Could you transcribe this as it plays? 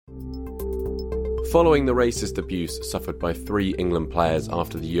Following the racist abuse suffered by 3 England players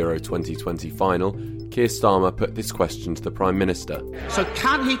after the Euro 2020 final, Keir Starmer put this question to the Prime Minister. So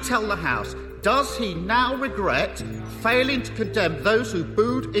can he tell the House, does he now regret failing to condemn those who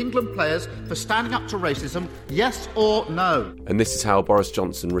booed England players for standing up to racism, yes or no? And this is how Boris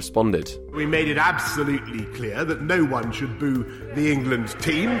Johnson responded. We made it absolutely clear that no one should boo the England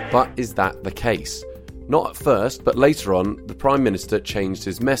team. But is that the case? Not at first, but later on, the Prime Minister changed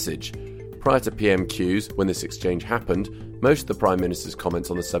his message. Prior to PMQs, when this exchange happened, most of the Prime Minister's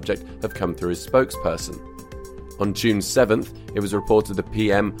comments on the subject have come through his spokesperson. On June 7th, it was reported the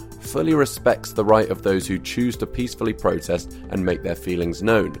PM fully respects the right of those who choose to peacefully protest and make their feelings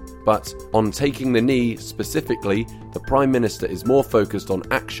known. But on taking the knee specifically, the Prime Minister is more focused on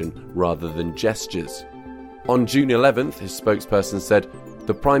action rather than gestures. On June 11th, his spokesperson said,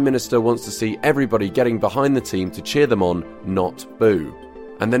 the Prime Minister wants to see everybody getting behind the team to cheer them on, not boo.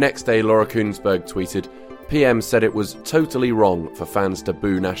 And the next day, Laura Kuenssberg tweeted, PM said it was totally wrong for fans to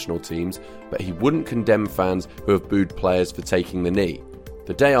boo national teams, but he wouldn't condemn fans who have booed players for taking the knee.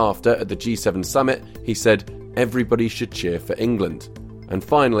 The day after, at the G7 summit, he said everybody should cheer for England. And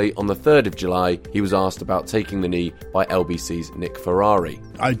finally, on the 3rd of July, he was asked about taking the knee by LBC's Nick Ferrari.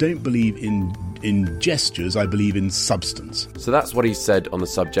 I don't believe in gestures, I believe in substance. So that's what he said on the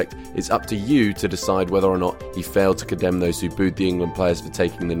subject. It's up to you to decide whether or not he failed to condemn those who booed the England players for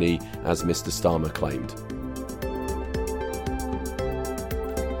taking the knee, as Mr. Starmer claimed.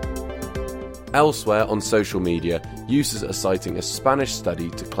 Elsewhere on social media, users are citing a Spanish study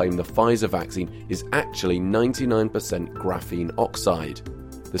to claim the Pfizer vaccine is actually 99% graphene oxide.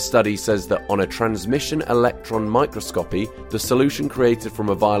 The study says that on a transmission electron microscopy, the solution created from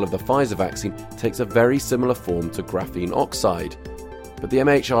a vial of the Pfizer vaccine takes a very similar form to graphene oxide. But the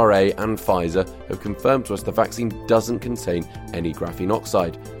MHRA and Pfizer have confirmed to us the vaccine doesn't contain any graphene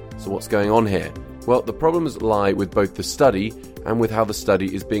oxide. So what's going on here? Well, the problems lie with both the study and with how the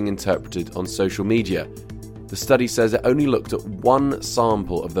study is being interpreted on social media. The study says it only looked at one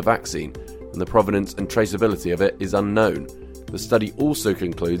sample of the vaccine, and the provenance and traceability of it is unknown. The study also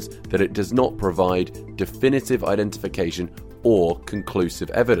concludes that it does not provide definitive identification or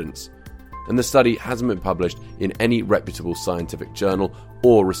conclusive evidence. And the study hasn't been published in any reputable scientific journal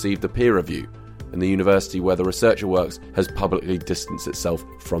or received a peer review, and the university where the researcher works has publicly distanced itself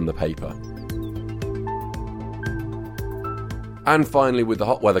from the paper. And finally, with the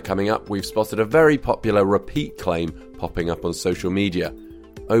hot weather coming up, we've spotted a very popular repeat claim popping up on social media.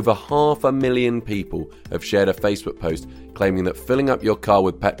 Over 500,000 people have shared a Facebook post claiming that filling up your car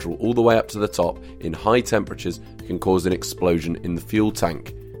with petrol all the way up to the top in high temperatures can cause an explosion in the fuel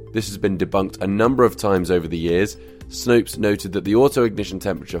tank. This has been debunked a number of times over the years. Snopes noted that the auto-ignition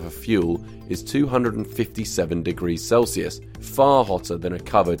temperature for fuel is 257 degrees Celsius, far hotter than a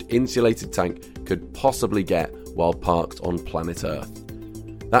covered, insulated tank could possibly get while parked on planet Earth.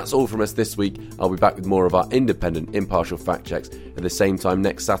 That's all from us this week. I'll be back with more of our independent, impartial fact checks at the same time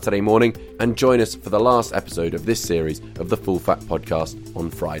next Saturday morning, and join us for the last episode of this series of the Full Fact Podcast on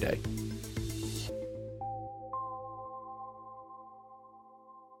Friday.